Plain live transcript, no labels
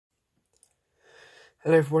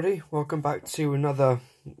Hello everybody, welcome back to another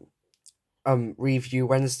Review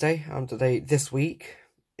Wednesday. This week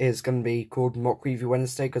is going to be called Mock Review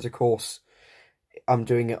Wednesday because of course I'm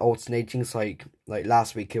doing it alternating. So like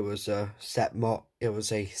last week it was a set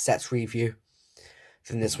review.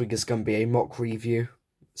 Then this week is going to be a mock review,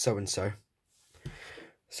 so and so.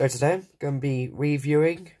 So today I'm going to be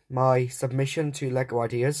reviewing my submission to LEGO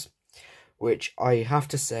Ideas, which I have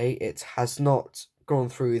to say it has not gone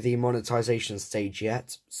through the monetization stage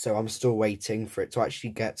yet, so I'm still waiting for it to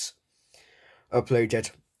actually get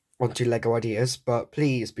uploaded onto LEGO Ideas. But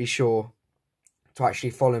please be sure to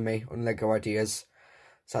actually follow me on LEGO Ideas,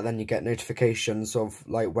 so then you get notifications of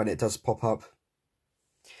like when it does pop up.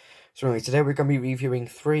 So anyway, today we're going to be reviewing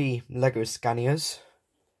 3 LEGO Scanias.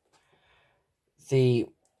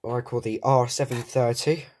 What I call the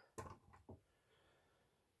R730,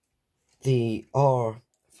 the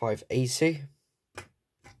R580,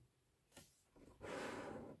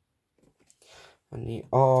 and the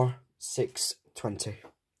R620.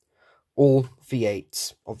 All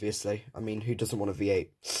V8s, obviously. I mean, who doesn't want a V8?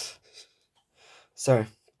 So,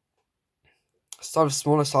 start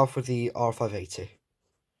off with the R580.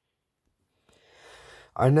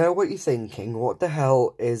 I know what you're thinking. What the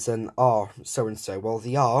hell is an R so-and-so? Well,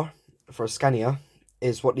 the R, for a Scania,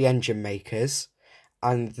 is what the engine make is,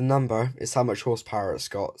 and the number is how much horsepower it's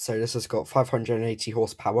got. So this has got 580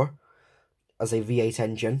 horsepower as a V8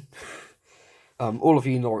 engine. All of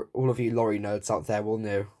you lorry nerds out there will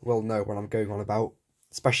know what I'm going on about,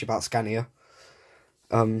 especially about Scania.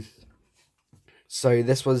 So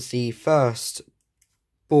this was the first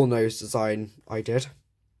bullnose design I did.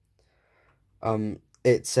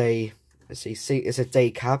 It's a day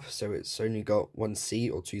cab, so it's only got 1 seat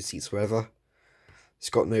or 2 seats, whatever. It's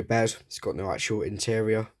got no bed. It's got no actual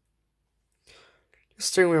interior.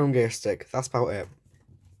 Steering wheel and gear stick. That's about it.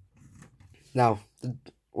 Now,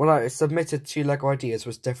 what I submitted to LEGO Ideas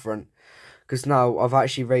was different, because now I've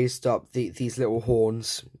actually raised up these little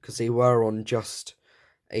horns, because they were on just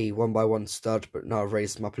a 1x1 stud, but now I've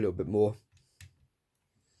raised them up a little bit more,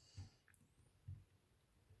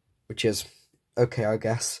 which is okay, I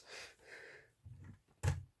guess.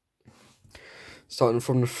 Starting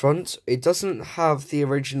from the front, it doesn't have the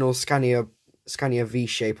original Scania V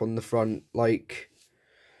shape on the front like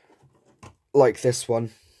this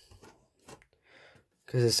one,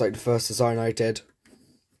 because it's like the first design I did,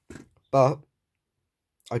 but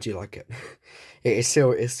I do like it. It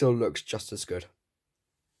still looks just as good.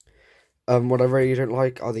 What I really don't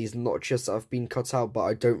like are these notches that have been cut out, but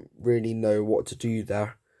I don't really know what to do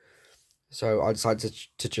there, so I decided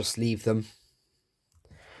to just leave them.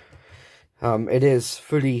 It is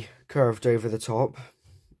fully curved over the top,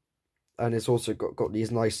 and it's also got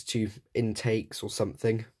these nice 2 intakes or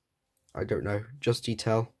something. I don't know, just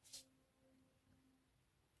detail.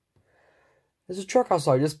 There's a truck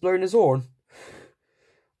outside just blowing his horn.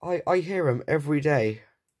 I hear him every day.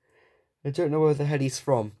 I don't know where the hell he's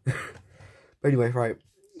from. But anyway, right,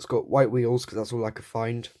 it's got white wheels because that's all I could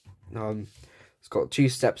find. It's got 2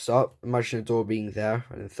 steps up. Imagine a door being there,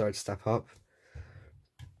 and then 3rd step up.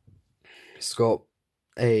 It's got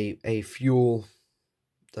a fuel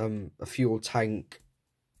tank.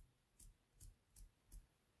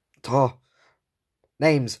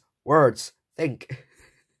 Names, words, think.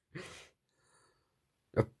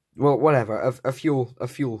 Well, whatever. A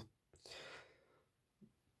fuel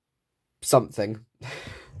something.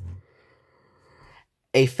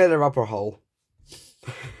 A filler rubber hole.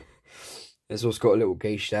 It's also got a little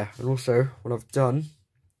gauge there. And also, what I've done,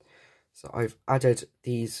 so I've added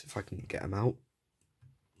these, if I can get them out,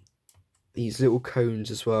 these little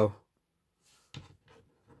cones as well.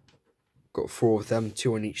 Got 4 of them,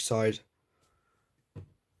 2 on each side.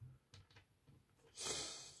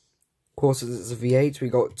 Of course, as it's a V8, we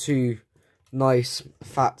got 2 nice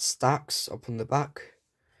fat stacks up on the back.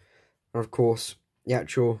 And of course, the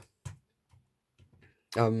actual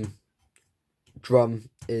drum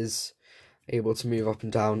is able to move up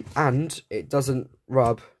and down, and it doesn't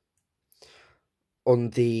rub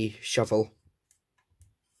on the shovel.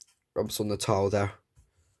 Rubs on the tile there.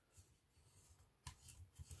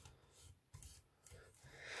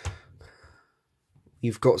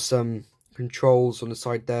 You've got some controls on the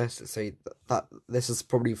side there, so say that this is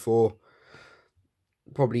probably for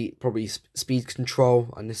speed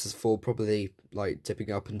control, and this is for probably like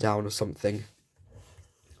dipping up and down or something.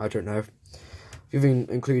 I don't know. I've even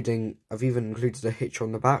included a hitch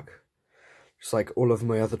on the back, just like all of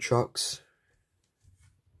my other trucks.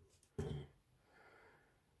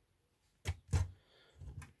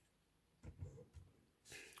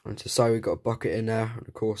 On to the side, we've got a bucket in there, and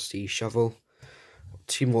of course the shovel. got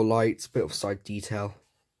 2 more lights, bit of side detail.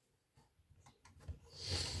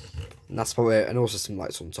 And that's about it, and also some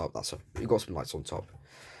lights on top. We've got some lights on top.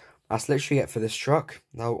 That's literally it for this truck.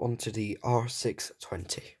 Now onto the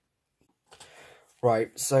R620.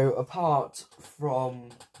 Right, so apart from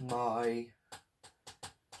my...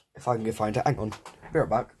 If I can go find it, hang on, be right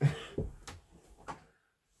back.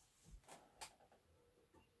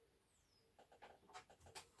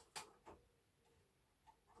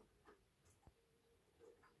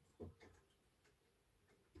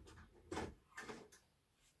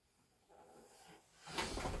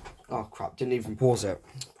 Oh crap, didn't even pause it.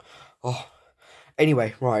 Oh,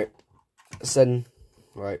 anyway, right. So,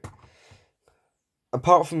 right.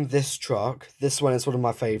 Apart from this truck, this one is one of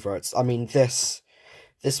my favourites. I mean, this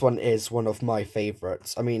one is one of my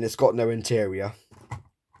favourites. I mean, it's got no interior,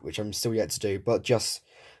 which I'm still yet to do, but just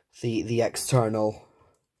the external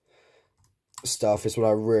stuff is what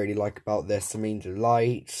I really like about this. I mean, the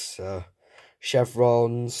lights,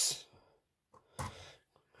 chevrons.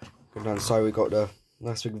 Going down the side, we got the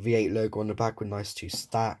nice big V8 logo on the back with nice 2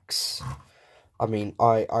 stacks. I mean,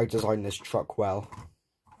 I designed this truck well.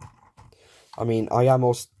 I mean, I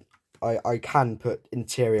can put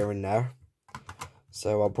interior in there,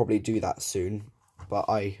 so I'll probably do that soon. But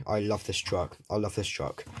I love this truck. I love this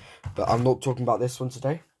truck. But I'm not talking about this one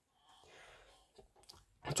today.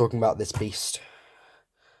 I'm talking about this beast.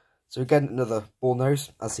 So again, another ball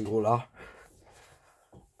nose, as they all are.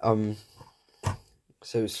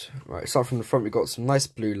 So right, start from the front. We've got some nice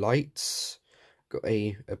blue lights. Got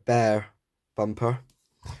a bare bumper.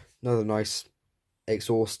 Another nice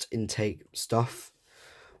exhaust intake stuff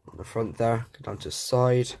on the front there. Go down to the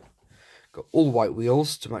side. Got all white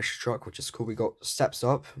wheels to match the truck, which is cool. We got steps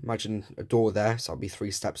up. Imagine a door there, so that'll be 3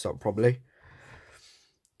 steps up probably.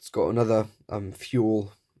 It's got another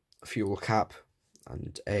fuel cap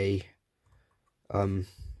and a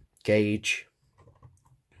gauge.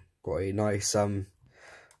 Got a nice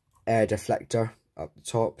air deflector up the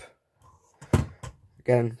top.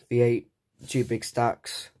 Again, V8, 2 big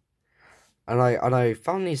stacks. And I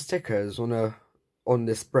found these stickers on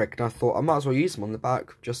this brick, and I thought I might as well use them on the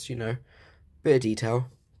back, just, you know, bit of detail.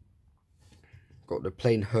 Got the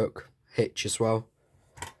plain hook hitch as well.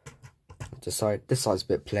 This side's a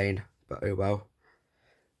bit plain, but oh well.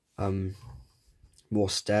 More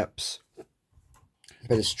steps.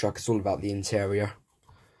 But this truck is all about the interior.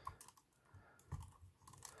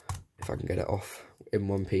 If I can get it off in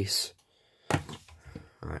one piece.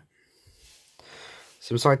 Alright.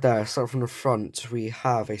 So beside there, start from the front, we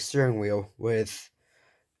have a steering wheel with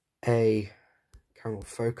a camera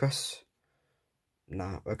focus.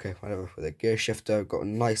 Nah, okay, whatever. With a gear shifter, got a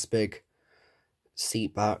nice big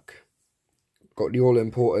seat back. Got the all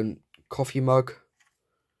important coffee mug.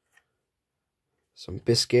 Some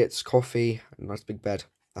biscuits, coffee, and a nice big bed.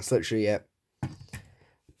 That's literally it.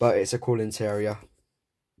 But it's a cool interior.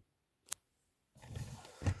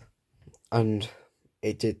 And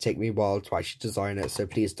it did take me a while to actually design it, so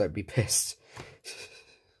please don't be pissed.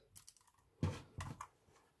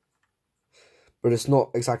 But it's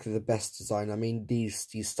not exactly the best design. I mean, these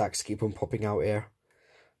stacks keep on popping out here,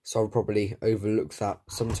 so I'll probably overlook that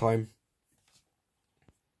sometime.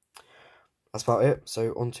 That's about it.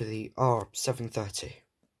 So onto the R730.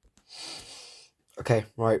 Okay,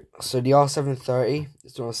 right. So the R730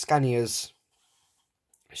 is one of Scania's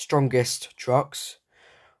strongest trucks.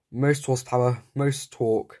 Most horsepower, most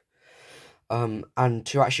torque, and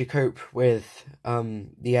to actually cope with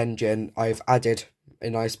the engine, I've added a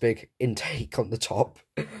nice big intake on the top.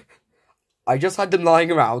 I just had them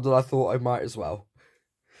lying around and I thought I might as well.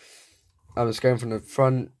 It's going from the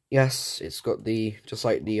front. Yes, it's got just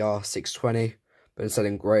like the R620, but instead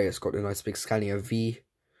in grey, it's got a nice big Scania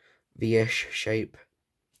V-ish shape.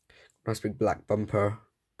 Nice big black bumper,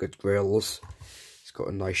 good grills. It's got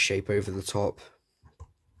a nice shape over the top.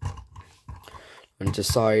 And to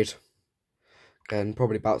side, again,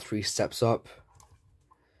 probably about 3 steps up.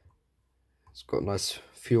 It's got a nice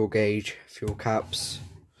fuel gauge, fuel caps.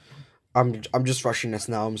 I'm just rushing this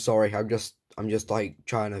now. I'm sorry. I'm just like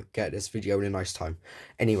trying to get this video in a nice time.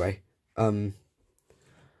 Anyway,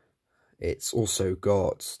 it's also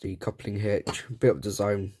got the coupling hitch, bit of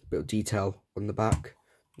design, bit of detail on the back.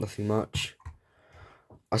 Nothing much.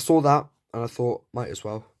 I saw that and I thought might as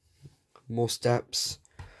well. More steps.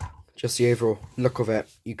 Just the overall look of it,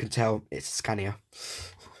 you can tell it's Scania.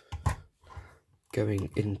 Going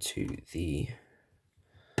into the...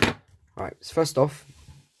 Right, so first off,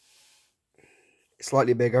 it's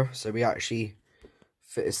slightly bigger, so we actually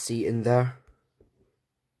fit a seat in there.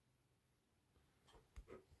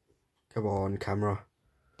 Come on, camera.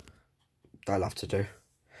 That'll have to do.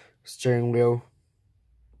 Steering wheel,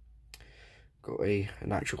 Got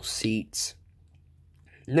an actual seat.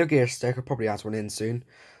 No gear stick, I'll probably add one in soon.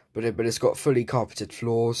 But it's got fully carpeted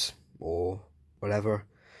floors, or whatever.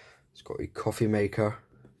 It's got a coffee maker.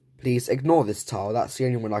 Please ignore this tile, that's the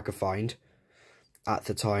only one I could find at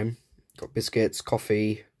the time. Got biscuits,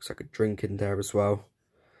 coffee, looks like a drink in there as well.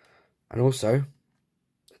 And also,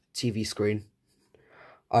 TV screen.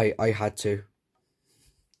 I had to.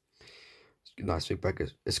 Nice big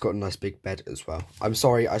bed. It's got a nice big bed as well. I'm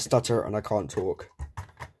sorry, I stutter and I can't talk.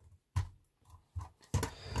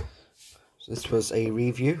 So this was a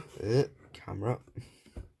review. Camera.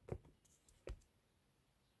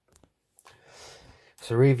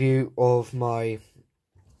 It's a review of my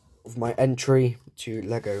entry to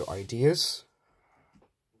Lego Ideas.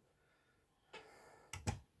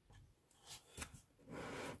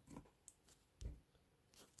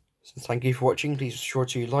 So thank you for watching. Please be sure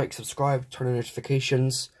to like, subscribe, turn on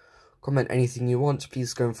notifications, comment anything you want.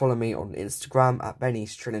 Please go and follow me on Instagram at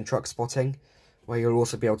Benny's Training Truck Spotting, where you'll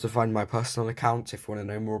also be able to find my personal account if you want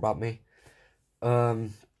to know more about me.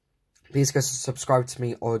 Please go subscribe to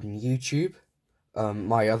me on YouTube,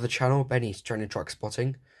 my other channel, Benny's Training Truck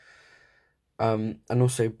Spotting. And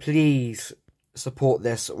also please support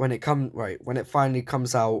this when it finally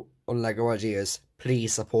comes out on Lego Ideas.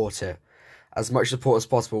 Please support it. As much support as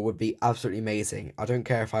possible would be absolutely amazing. I don't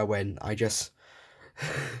care if I win. It just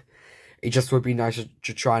would be nice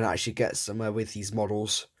to try and actually get somewhere with these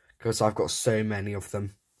models, because I've got so many of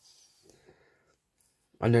them.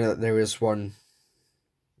 I know that there is one.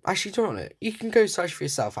 Actually, don't know. You can go search for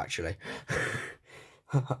yourself, actually.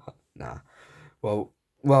 Nah. Well,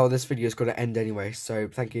 this video is going to end anyway, so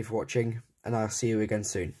thank you for watching, and I'll see you again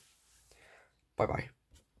soon. Bye-bye.